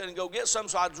Augusta and go get some.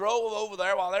 So I drove over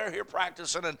there while they were here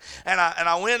practicing. And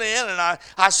I went in and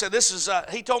I said, this is,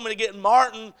 he told me to get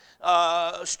Martin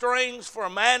strings for a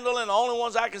mandolin. The only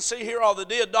ones I can see here are the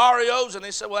Diodarios. And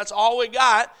he said, well, that's all we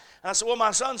got. And I said, well,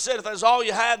 my son said if that's all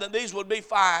you had, that these would be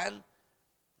fine.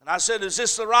 And I said, is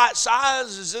this the right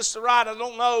size? Is this the right? I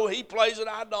don't know. He plays it,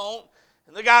 I don't.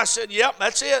 And the guy said, yep,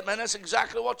 that's it, man. That's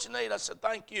exactly what you need. I said,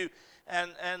 thank you.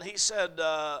 And he said,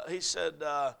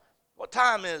 what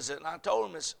time is it? And I told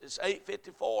him it's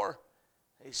 8:54.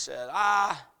 He said,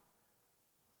 I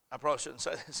probably shouldn't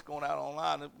say this. It's going out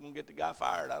online. I'm going to get the guy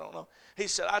fired. I don't know. He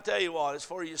said, I tell you what, it's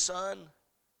for your son.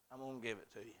 I'm going to give it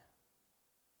to you.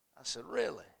 I said,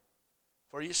 really?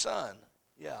 For your son?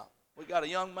 Yeah. We got a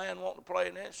young man wanting to play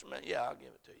an instrument? Yeah, I'll give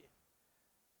it to you.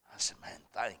 I said, man,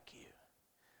 thank you.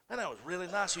 Man, that was really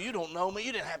nice. You don't know me.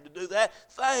 You didn't have to do that.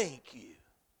 Thank you.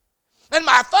 And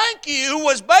my thank you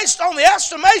was based on the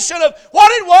estimation of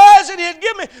what it was that he had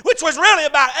given me, which was really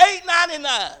about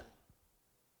 $8.99.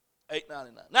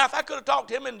 $8.99. Now, if I could have talked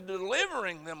him into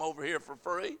delivering them over here for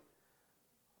free, there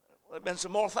would have been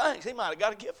some more things. He might have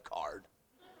got a gift card.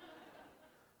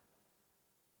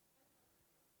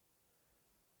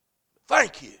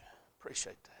 Thank you.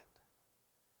 Appreciate that.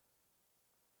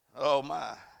 Oh,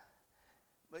 my.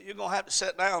 But you're going to have to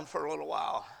sit down for a little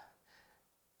while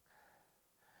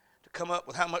to come up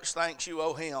with how much thanks you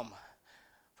owe him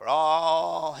for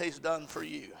all he's done for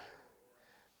you.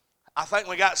 I think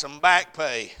we got some back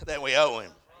pay that we owe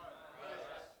him.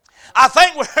 I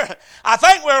think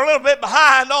we're a little bit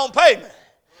behind on payment.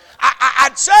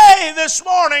 I'd say this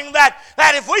morning that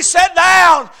if we sat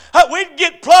down, we'd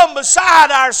get plumb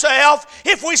beside ourselves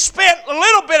if we spent a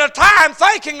little bit of time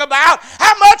thinking about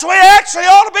how much we actually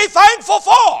ought to be thankful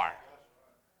for.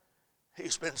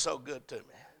 He's been so good to me.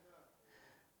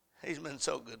 He's been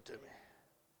so good to me.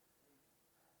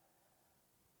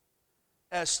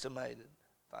 Estimated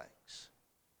thanks.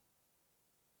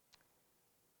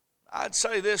 I'd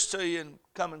say this to you, and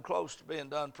coming close to being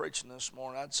done preaching this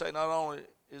morning, I'd say not only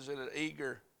is it an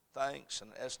eager thanks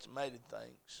and estimated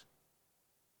thanks,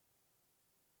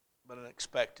 but an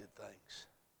expected thanks.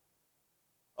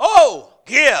 Oh,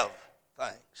 give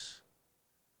thanks.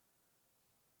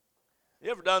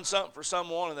 You ever done something for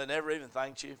someone and they never even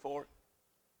thanked you for it?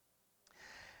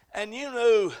 And you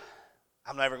knew,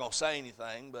 I'm never going to say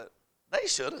anything, but they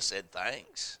should have said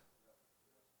thanks.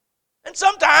 And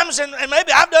sometimes, and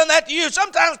maybe I've done that to you,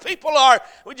 sometimes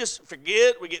we just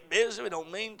forget, we get busy, we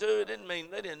don't mean to,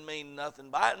 they didn't mean nothing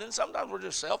by it. And then sometimes we're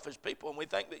just selfish people and we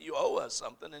think that you owe us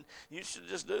something, and you should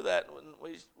just do that.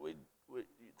 We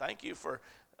thank you for,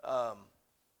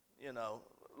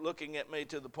 looking at me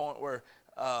to the point where,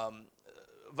 I'm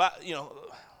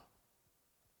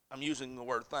using the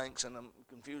word thanks and I'm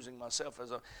confusing myself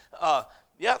as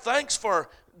thanks for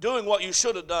doing what you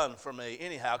should have done for me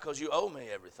anyhow, because you owe me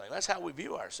everything. That's how we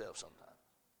view ourselves sometimes.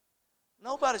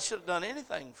 Nobody should have done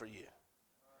anything for you.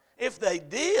 If they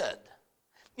did,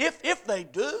 if they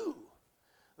do,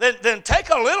 then take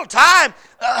a little time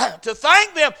to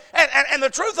thank them. And the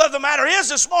truth of the matter is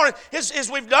this morning is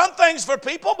we've done things for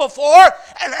people before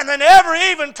and they never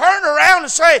even turned around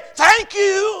and say, thank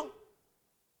you.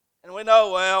 And we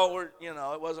know, well,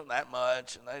 it wasn't that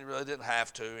much, and they really didn't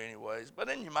have to anyways. But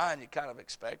in your mind, you kind of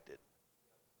expect it.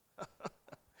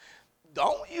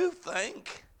 Don't you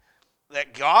think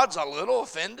that God's a little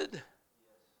offended?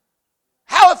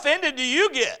 How offended do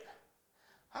you get?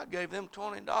 I gave them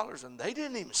 $20, and they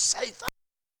didn't even say thanks.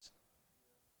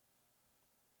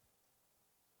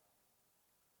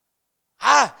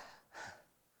 I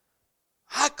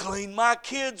cleaned my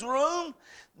kids' room.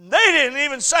 They didn't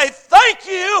even say thank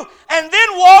you, and then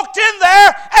walked in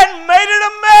there and made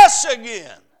it a mess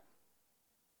again.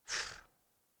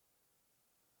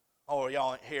 Oh,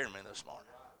 y'all ain't hearing me this morning.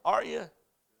 Are you?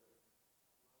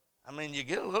 I mean, you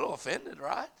get a little offended,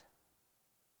 right?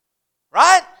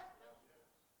 Right?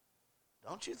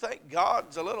 Don't you think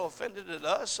God's a little offended at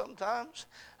us sometimes?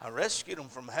 I rescued them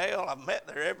from hell. I've met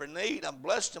their every need. I've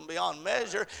blessed them beyond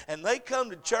measure. And they come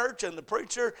to church and the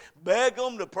preacher beg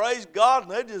them to praise God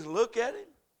and they just look at him.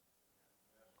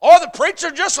 Or the preacher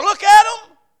just look at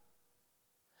them.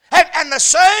 And they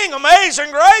sing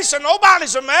Amazing Grace and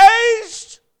nobody's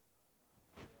amazed.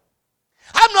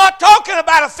 I'm not talking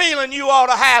about a feeling you ought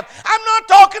to have. I'm not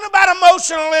talking about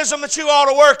emotionalism that you ought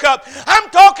to work up. I'm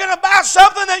talking about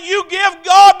something that you give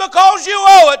God because you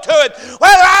owe it to it.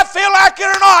 Whether I feel like it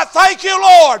or not, thank you,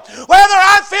 Lord. Whether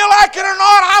I feel like it or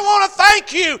not, I want to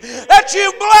thank you that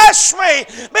you bless me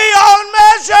beyond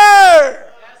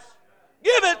measure.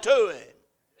 Give it to Him.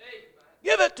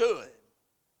 Give it to Him.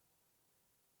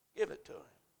 give it to him.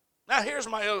 Now here's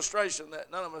my illustration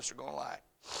that none of us are going to like.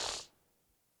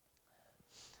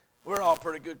 We're all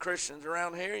pretty good Christians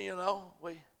around here, you know.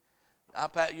 I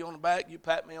pat you on the back, you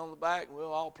pat me on the back, and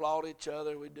we'll all applaud each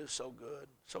other. We do so good,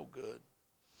 so good.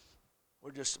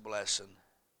 We're just a blessing.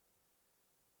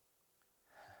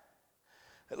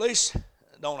 At least,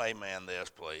 don't amen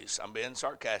this, please. I'm being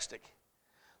sarcastic.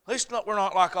 At least we're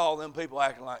not like all them people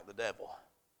acting like the devil.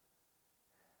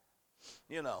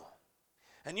 You know.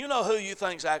 And you know who you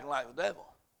think's acting like the devil.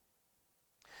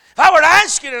 If I were to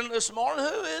ask you this morning,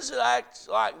 who is it acts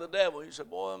like the devil? You said,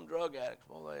 boy, them drug addicts,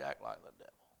 boy, they act like the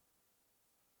devil.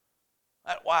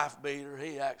 That wife beater,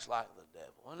 he acts like the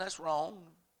devil. And that's wrong.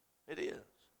 It is.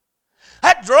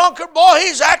 That drunkard, boy,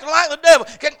 he's acting like the devil.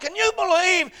 Can you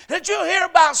believe, did you hear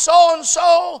about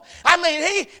so-and-so? I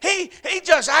mean, he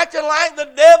just acted like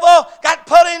the devil, got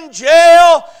put in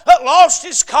jail, lost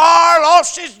his car,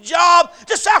 lost his job,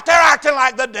 just out there acting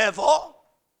like the devil.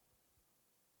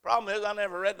 Problem is, I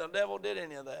never read the devil did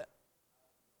any of that.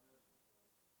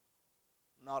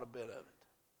 Not a bit of it.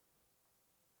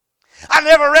 I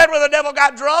never read where the devil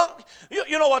got drunk.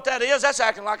 You know what that is? That's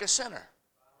acting like a sinner.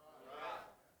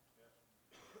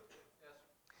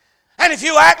 And if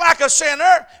you act like a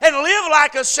sinner and live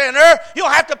like a sinner, you'll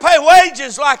have to pay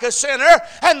wages like a sinner,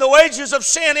 and the wages of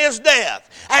sin is death.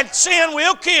 And sin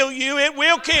will kill you, it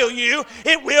will kill you,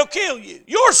 it will kill you.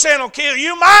 Your sin will kill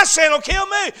you, my sin will kill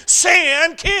me.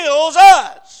 Sin kills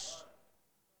us.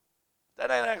 That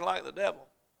ain't acting like the devil.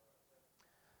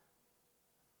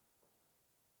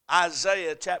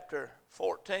 Isaiah chapter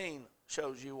 14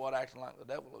 shows you what acting like the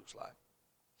devil looks like.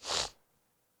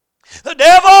 The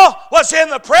devil was in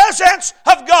the presence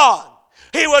of God.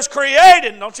 He was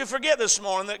created. Don't you forget this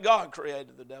morning that God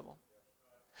created the devil.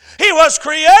 He was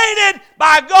created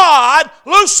by God,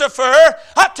 Lucifer,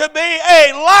 to be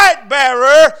a light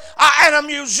bearer and a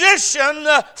musician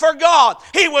for God.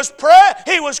 He was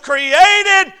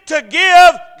created to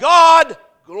give God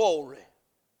glory.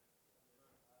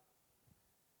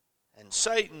 And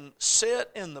Satan sat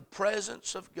in the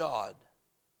presence of God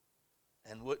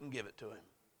and wouldn't give it to him.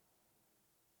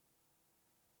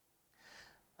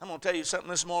 I'm going to tell you something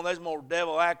this morning. There's more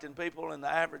devil-acting people in the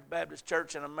average Baptist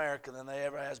church in America than there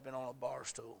ever has been on a bar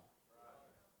stool.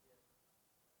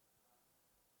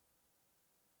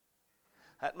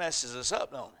 That messes us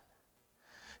up, don't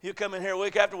it? You come in here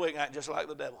week after week and act just like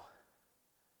the devil.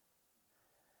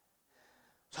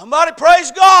 Somebody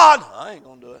praise God. I ain't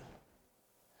going to do it.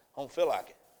 I don't feel like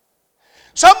it.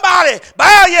 Somebody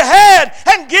bow your head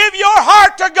and give your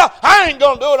heart to God. I ain't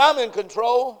going to do it. I'm in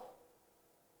control.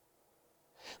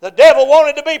 The devil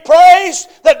wanted to be praised.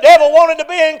 The devil wanted to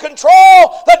be in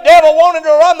control. The devil wanted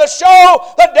to run the show.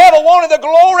 The devil wanted the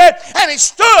glory. And he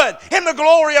stood in the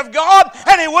glory of God,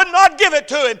 and he would not give it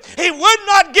to him. He would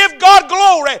not give God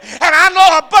glory. And I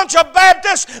know a bunch of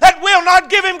Baptists that will not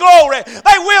give him glory.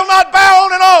 They will not bow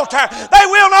on an altar. They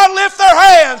will not lift their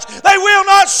hands. They will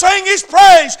not sing his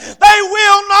praise. They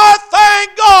will not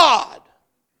thank God.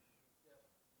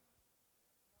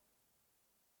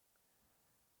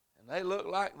 They look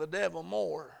like the devil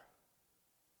more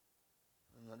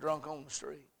than the drunk on the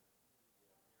street.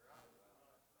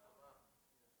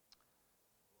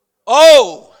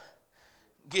 Oh,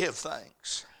 give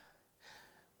thanks.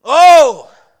 Oh,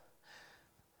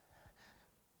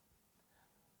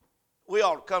 we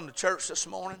ought to come to church this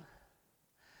morning.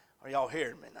 Are y'all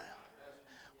hearing me now?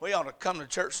 We ought to come to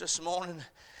church this morning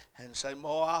and say,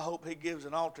 boy, I hope he gives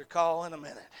an altar call in a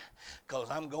minute, because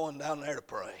I'm going down there to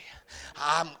pray.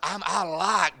 I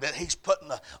like that he's putting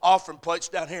the offering plates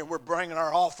down here and we're bringing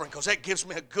our offering, because that gives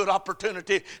me a good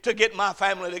opportunity to get my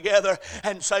family together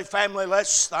and say, family,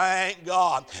 let's thank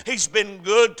God. He's been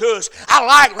good to us. I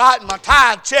like writing my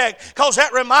tithe check, because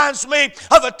that reminds me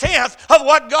of a tenth of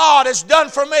what God has done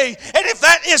for me. And if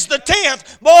that is the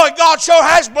tenth, boy, God sure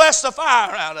has blessed the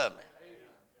fire out of me.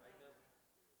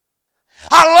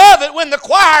 I love it when the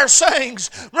choir sings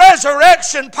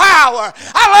resurrection power.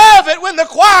 I love it when the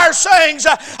choir sings,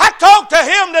 I talked to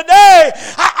him today.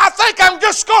 I think I'm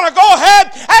just going to go ahead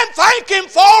and thank him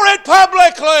for it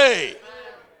publicly.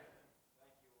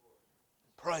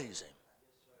 Praise him.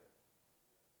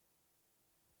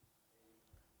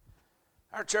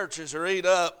 Our churches are eat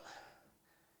up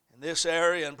in this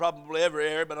area and probably every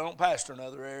area, but I don't pastor in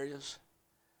other areas.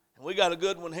 And we got a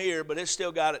good one here, but it's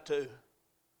still got it too.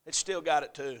 It's still got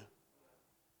it too.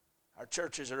 Our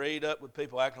churches are eat up with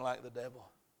people acting like the devil.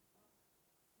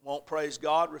 Won't praise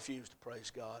God, refuse to praise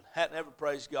God. Hadn't ever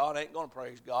praised God, ain't going to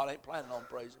praise God, ain't planning on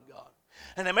praising God.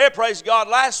 And they may have praised God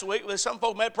last week. Some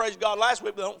folks may have praised God last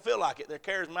week, but they don't feel like it. They're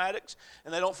charismatics,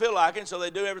 and they don't feel like it, and so they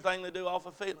do everything they do off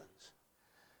of feelings.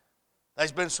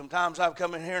 There's been some times I've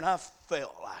come in here and I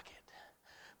felt like it.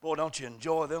 Boy, don't you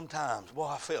enjoy them times? Boy,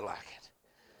 I feel like it.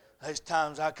 There's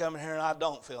times I come in here and I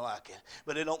don't feel like it.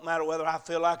 But it don't matter whether I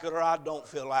feel like it or I don't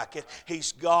feel like it.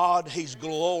 He's God. He's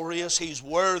glorious. He's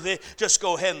worthy. Just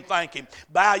go ahead and thank Him.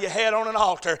 Bow your head on an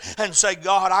altar and say,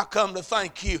 God, I come to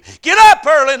thank You. Get up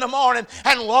early in the morning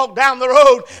and walk down the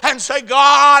road and say,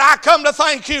 God, I come to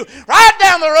thank You. Ride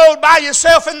down the road by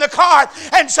yourself in the car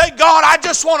and say, God, I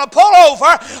just want to pull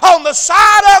over on the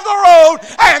side of the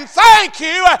road and thank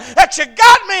You that You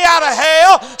got me out of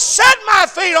hell, set my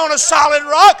feet on a solid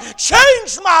rock,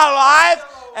 changed my life,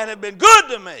 and have been good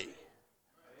to me.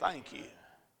 Thank You.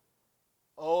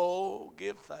 Oh,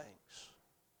 give thanks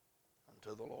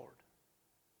unto the Lord.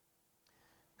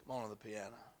 Come on to the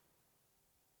piano.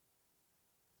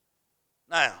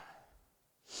 Now,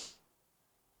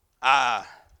 I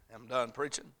am done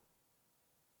preaching,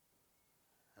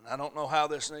 and I don't know how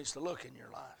this needs to look in your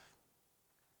life.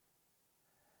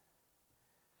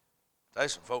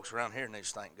 There's some folks around here need to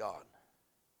thank God.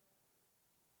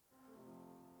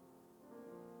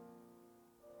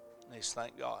 Needs to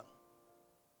thank God.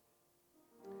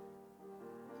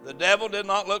 The devil did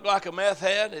not look like a meth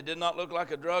head. He did not look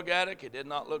like a drug addict. He did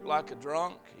not look like a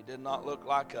drunk. He did not look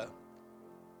like a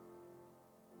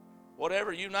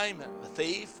whatever, you name it, a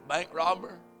thief, bank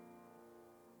robber.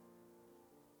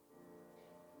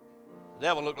 The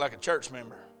devil looked like a church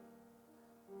member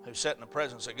who sat in the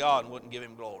presence of God and wouldn't give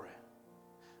Him glory,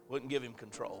 wouldn't give Him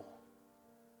control,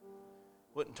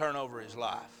 wouldn't turn over his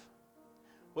life,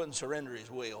 wouldn't surrender his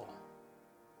will.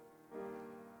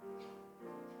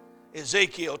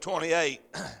 Ezekiel 28,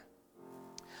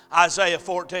 Isaiah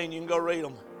 14, you can go read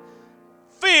them.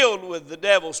 Filled with the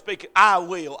devil speaking, I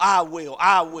will, I will,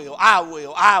 I will, I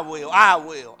will, I will, I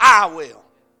will, I will.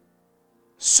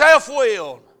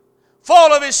 Self-willed,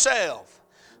 full of himself.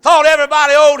 Thought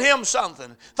everybody owed him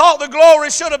something. Thought the glory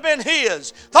should have been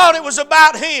his. Thought it was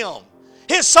about him.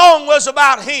 His song was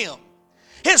about him.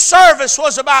 His service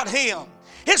was about him.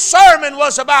 His sermon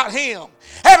was about him.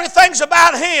 Everything's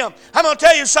about Him. I'm going to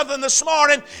tell you something this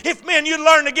morning. If men, you'd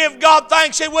learn to give God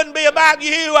thanks, it wouldn't be about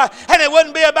you and it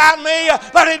wouldn't be about me,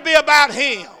 but it'd be about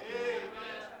Him.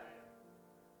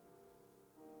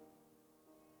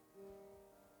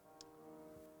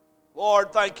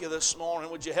 Lord, thank You this morning.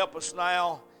 Would You help us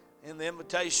now in the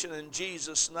invitation in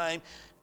Jesus' name?